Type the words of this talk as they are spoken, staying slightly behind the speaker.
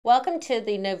Welcome to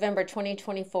the November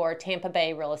 2024 Tampa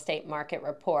Bay Real Estate Market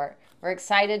Report. We're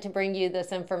excited to bring you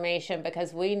this information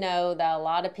because we know that a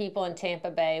lot of people in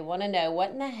Tampa Bay want to know what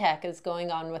in the heck is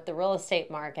going on with the real estate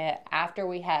market after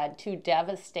we had two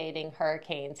devastating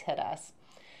hurricanes hit us.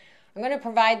 I'm going to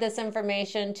provide this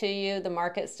information to you, the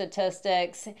market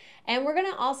statistics, and we're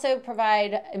going to also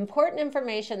provide important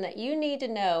information that you need to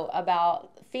know about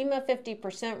FEMA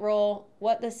 50% rule,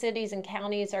 what the cities and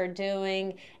counties are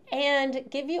doing, and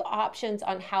give you options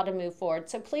on how to move forward.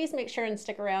 So please make sure and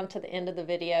stick around to the end of the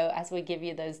video as we give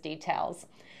you those details.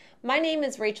 My name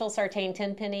is Rachel Sartain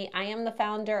Tenpenny. I am the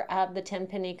founder of the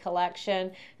Tenpenny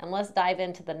Collection, and let's dive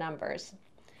into the numbers.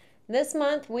 This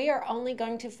month, we are only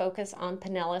going to focus on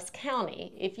Pinellas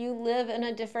County. If you live in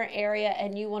a different area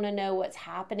and you want to know what's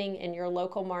happening in your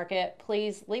local market,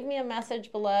 please leave me a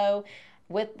message below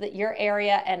with your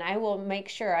area and I will make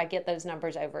sure I get those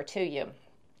numbers over to you.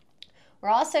 We're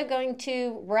also going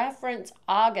to reference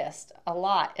August a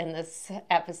lot in this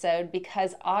episode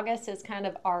because August is kind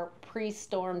of our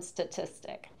pre-storm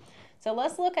statistic. So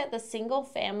let's look at the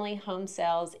single-family home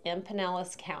sales in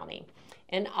Pinellas County.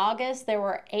 In August, there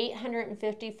were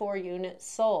 854 units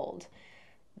sold.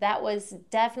 That was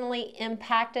definitely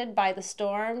impacted by the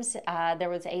storms. There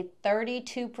was a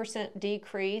 32%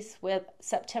 decrease, with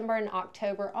September and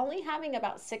October only having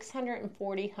about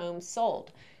 640 homes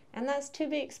sold. And that's to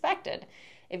be expected.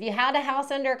 If you had a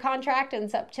house under contract in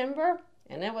September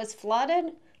and it was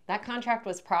flooded, that contract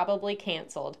was probably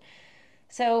canceled.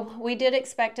 So we did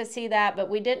expect to see that, but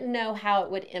we didn't know how it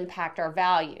would impact our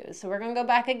values. So we're going to go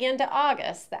back again to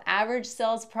August. The average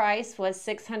sales price was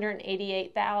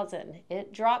 $688,000.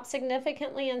 It dropped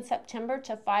significantly in September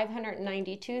to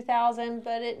 $592,000,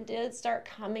 but it did start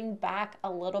coming back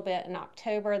a little bit in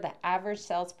October. The average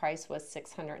sales price was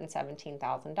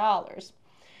 $617,000.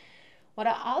 What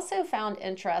I also found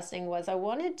interesting was I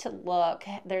wanted to look,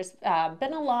 there's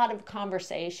been a lot of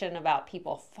conversation about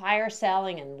people fire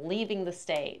selling and leaving the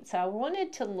state. So I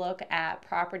wanted to look at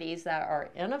properties that are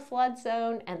in a flood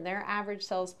zone and their average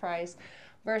sales price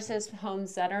versus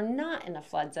homes that are not in a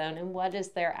flood zone and what is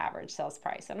their average sales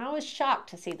price. And I was shocked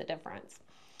to see the difference.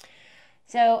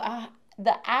 So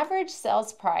the average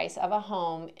sales price of a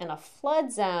home in a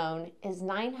flood zone is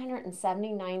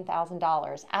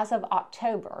 $979,000 as of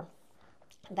October.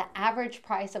 The average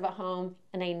price of a home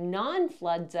in a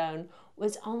non-flood zone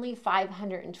was only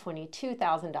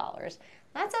 $522,000.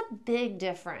 That's a big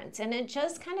difference, and it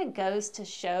just kind of goes to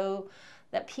show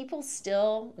that people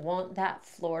still want that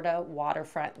Florida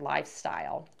waterfront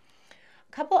lifestyle.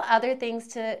 A couple other things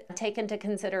to take into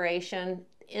consideration.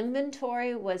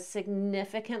 Inventory was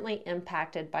significantly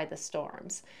impacted by the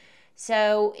storms.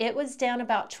 So it was down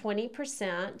about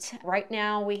 20%. Right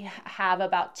now we have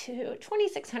about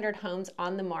 2,600 homes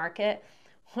on the market.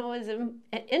 What was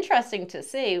interesting to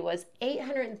see was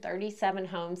 837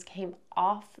 homes came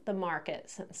off the market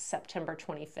since September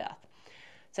 25th.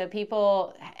 So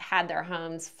people had their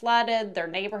homes flooded, their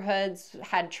neighborhoods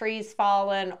had trees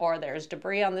fallen, or there's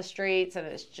debris on the streets and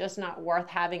it's just not worth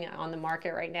having it on the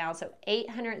market right now. So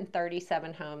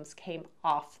 837 homes came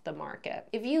off the market.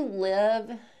 If you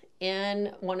live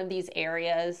in one of these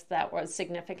areas that was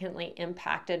significantly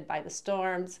impacted by the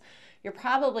storms, you're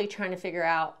probably trying to figure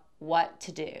out what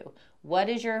to do. What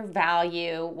is your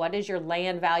value? What is your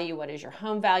land value? What is your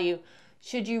home value?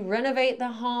 Should you renovate the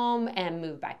home and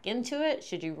move back into it?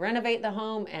 Should you renovate the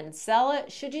home and sell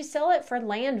it? Should you sell it for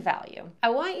land value?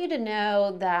 I want you to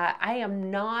know that I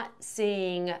am not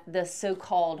seeing this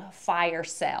so-called fire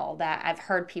sale that I've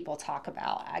heard people talk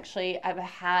about. Actually, I've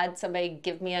had somebody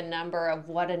give me a number of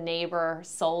what a neighbor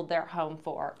sold their home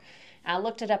for. I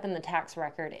looked it up in the tax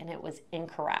record and it was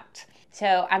incorrect.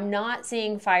 So I'm not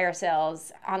seeing fire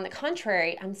sales. On the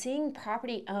contrary, I'm seeing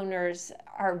property owners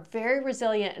are very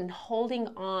resilient and holding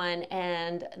on,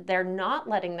 and they're not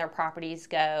letting their properties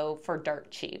go for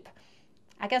dirt cheap.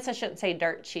 I guess I shouldn't say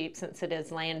dirt cheap since it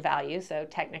is land value, so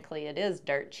technically it is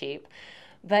dirt cheap.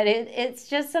 But it's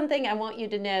just something I want you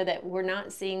to know, that we're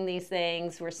not seeing these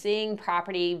things. We're seeing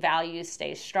property values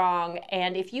stay strong.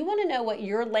 And if you want to know what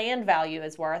your land value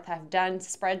is worth, I've done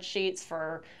spreadsheets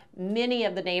for many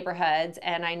of the neighborhoods,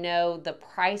 and I know the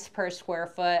price per square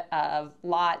foot of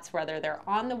lots, whether they're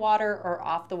on the water or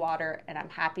off the water, and I'm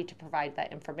happy to provide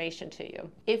that information to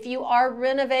you. If you are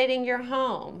renovating your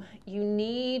home, you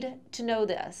need to know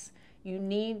this. You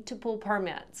need to pull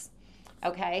permits.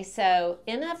 Okay, so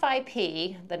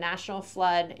NFIP, the National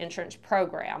Flood Insurance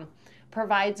Program,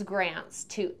 provides grants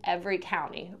to every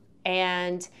county.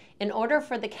 And in order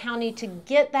for the county to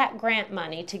get that grant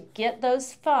money, to get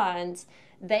those funds,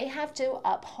 they have to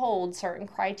uphold certain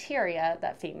criteria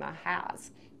that FEMA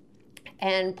has.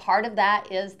 And part of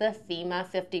that is the FEMA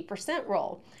 50%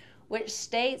 rule, which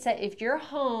states that if your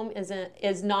home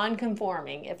is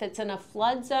non-conforming, if it's in a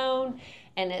flood zone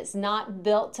and it's not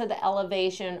built to the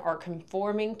elevation or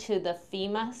conforming to the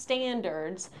FEMA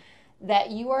standards,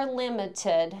 that you are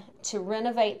limited to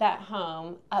renovate that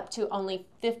home up to only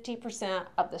 50%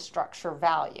 of the structure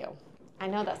value. I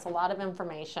know that's a lot of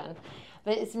information,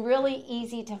 but it's really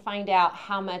easy to find out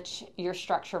how much your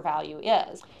structure value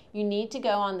is. You need to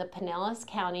go on the Pinellas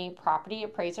County Property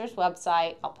Appraiser's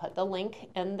website. I'll put the link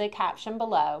in the caption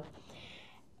below.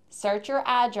 Search your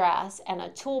address and a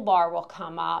toolbar will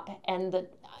come up, and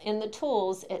in the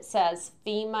tools it says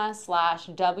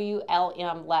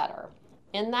FEMA/WLM letter.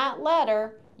 In that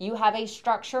letter, you have a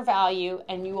structure value,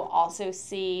 and you will also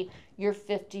see your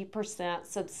 50%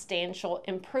 substantial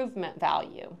improvement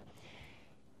value.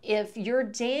 If your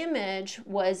damage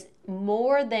was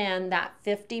more than that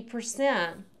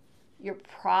 50%, you're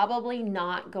probably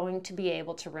not going to be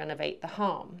able to renovate the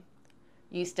home.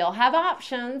 You still have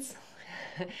options.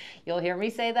 You'll hear me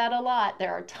say that a lot.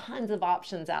 There are tons of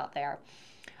options out there.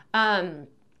 And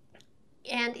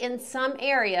in some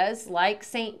areas, like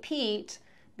St. Pete,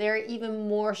 they're even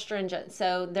more stringent.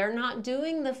 So they're not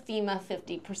doing the FEMA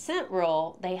 50%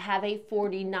 rule, they have a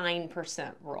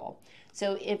 49% rule.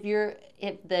 So if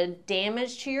the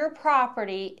damage to your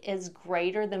property is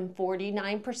greater than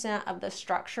 49% of the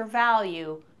structure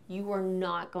value, you are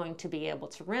not going to be able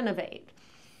to renovate.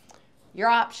 Your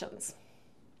options: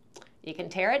 you can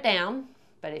tear it down,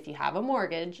 but if you have a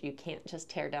mortgage, you can't just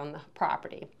tear down the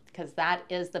property because that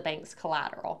is the bank's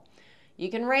collateral. You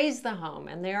can raise the home,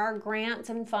 and there are grants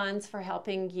and funds for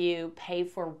helping you pay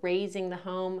for raising the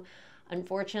home.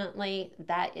 Unfortunately,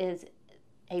 that is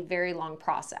a very long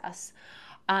process.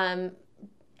 And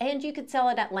you could sell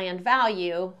it at land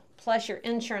value, plus your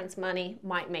insurance money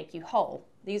might make you whole.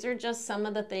 These are just some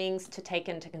of the things to take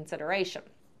into consideration.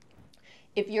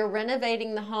 If you're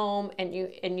renovating the home and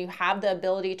you have the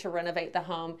ability to renovate the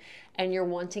home and you're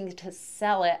wanting to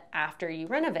sell it after you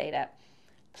renovate it,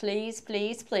 please,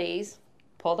 please, please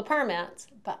pull the permits,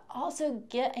 but also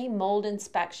get a mold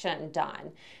inspection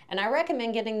done. And I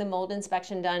recommend getting the mold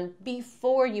inspection done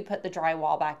before you put the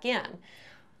drywall back in.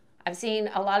 I've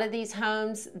seen a lot of these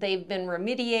homes, they've been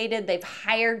remediated, they've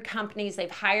hired companies,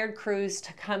 they've hired crews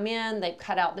to come in, they've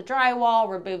cut out the drywall,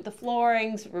 removed the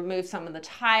floorings, removed some of the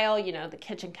tile, the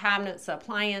kitchen cabinets, the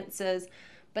appliances,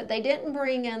 but they didn't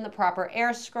bring in the proper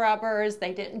air scrubbers,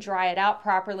 they didn't dry it out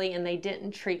properly, and they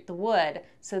didn't treat the wood,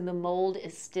 so the mold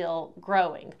is still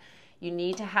growing. You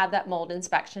need to have that mold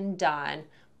inspection done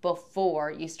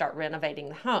before you start renovating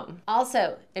the home.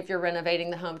 Also, if you're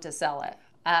renovating the home to sell it,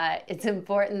 it's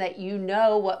important that you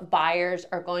know what buyers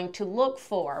are going to look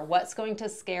for, what's going to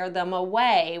scare them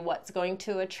away, what's going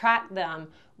to attract them.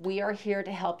 We are here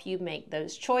to help you make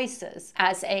those choices.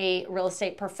 As a real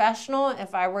estate professional,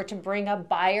 if I were to bring a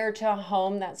buyer to a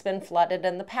home that's been flooded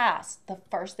in the past, the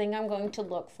first thing I'm going to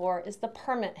look for is the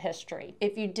permit history.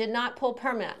 If you did not pull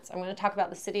permits, I'm going to talk about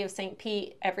the city of St.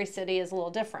 Pete. Every city is a little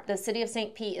different. The city of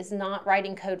St. Pete is not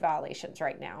writing code violations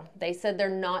right now. They said they're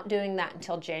not doing that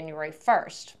until January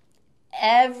 1st.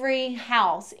 Every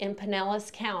house in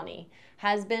Pinellas County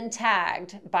has been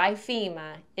tagged by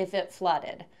FEMA if it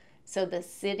flooded. So the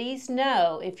cities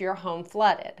know if your home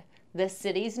flooded. The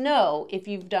cities know if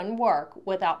you've done work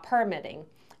without permitting.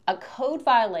 A code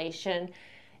violation,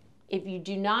 if you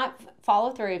do not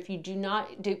follow through, if you do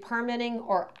not do permitting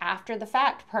or after the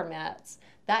fact permits,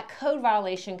 that code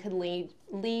violation could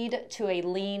lead to a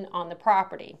lien on the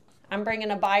property. I'm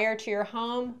bringing a buyer to your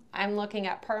home. I'm looking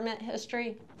at permit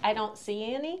history. I don't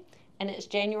see any, and it's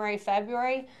January,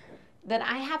 February. Then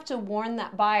I have to warn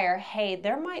that buyer, hey,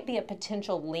 there might be a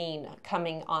potential lien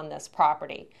coming on this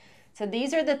property. So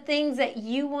these are the things that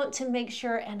you want to make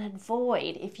sure and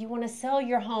avoid. If you want to sell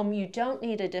your home, you don't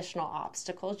need additional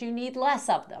obstacles. You need less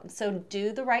of them. So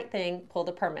do the right thing, pull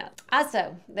the permit.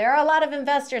 Also, there are a lot of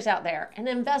investors out there, and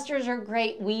investors are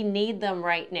great. We need them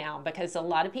right now because a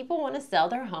lot of people want to sell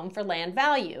their home for land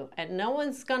value, and no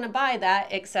one's going to buy that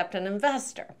except an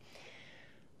investor.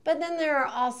 But then there are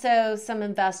also some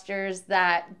investors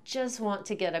that just want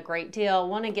to get a great deal,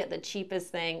 want to get the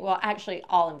cheapest thing. Well, actually,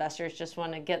 all investors just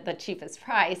want to get the cheapest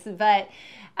price, but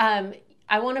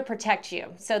I want to protect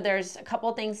you. So there's a couple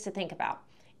of things to think about.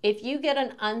 If you get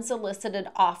an unsolicited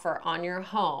offer on your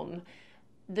home,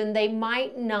 then they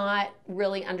might not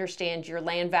really understand your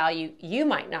land value. You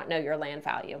might not know your land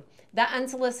value. That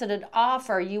unsolicited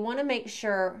offer, you want to make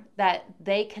sure that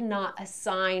they cannot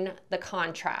assign the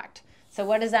contract. So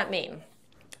what does that mean?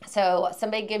 So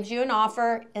somebody gives you an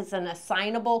offer, it's an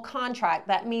assignable contract.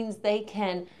 That means they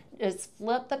can is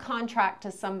flip the contract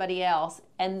to somebody else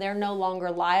and they're no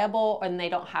longer liable and they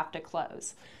don't have to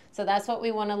close. So that's what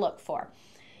we want to look for.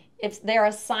 If they're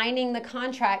assigning the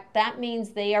contract, that means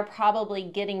they are probably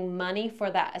getting money for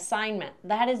that assignment.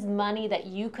 That is money that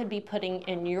you could be putting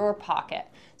in your pocket.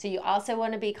 So you also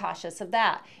want to be cautious of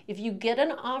that. If you get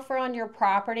an offer on your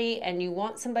property and you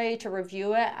want somebody to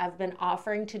review it, I've been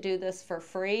offering to do this for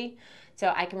free.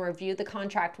 So I can review the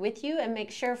contract with you and make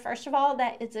sure, first of all,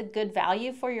 that it's a good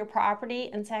value for your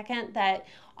property, and second, that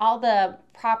all the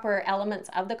proper elements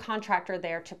of the contract are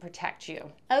there to protect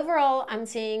you. Overall, I'm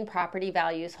seeing property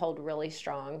values hold really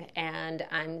strong, and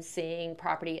I'm seeing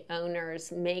property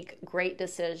owners make great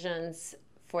decisions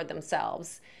for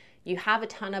themselves. You have a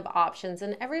ton of options,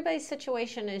 and everybody's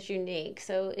situation is unique.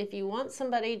 So if you want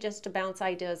somebody just to bounce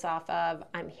ideas off of,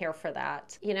 I'm here for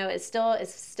that. You know, it's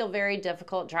still very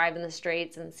difficult driving the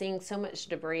streets and seeing so much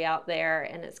debris out there.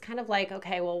 And it's kind of like,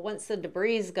 okay, well, once the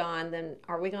debris is gone, then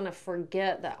are we going to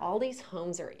forget that all these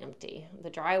homes are empty? The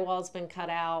drywall's been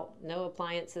cut out, no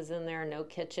appliances in there, no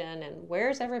kitchen, and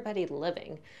where's everybody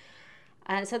living?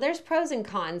 So there's pros and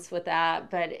cons with that,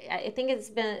 but I think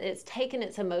it's taken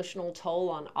its emotional toll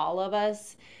on all of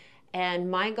us. And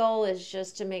my goal is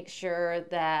just to make sure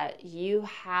that you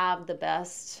have the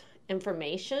best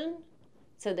information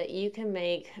so that you can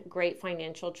make great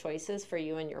financial choices for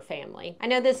you and your family. I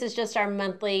know this is just our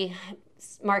monthly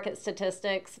market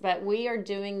statistics, but we are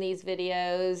doing these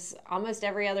videos almost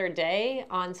every other day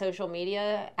on social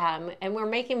media, and we're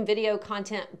making video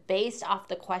content based off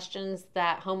the questions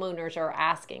that homeowners are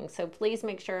asking. So please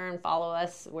make sure and follow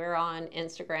us. We're on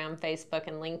Instagram, Facebook,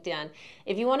 and LinkedIn.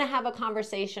 If you want to have a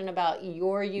conversation about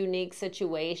your unique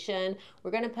situation,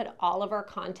 we're going to put all of our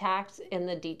contacts in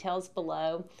the details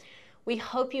below. We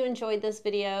hope you enjoyed this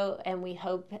video, and we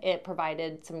hope it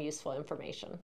provided some useful information.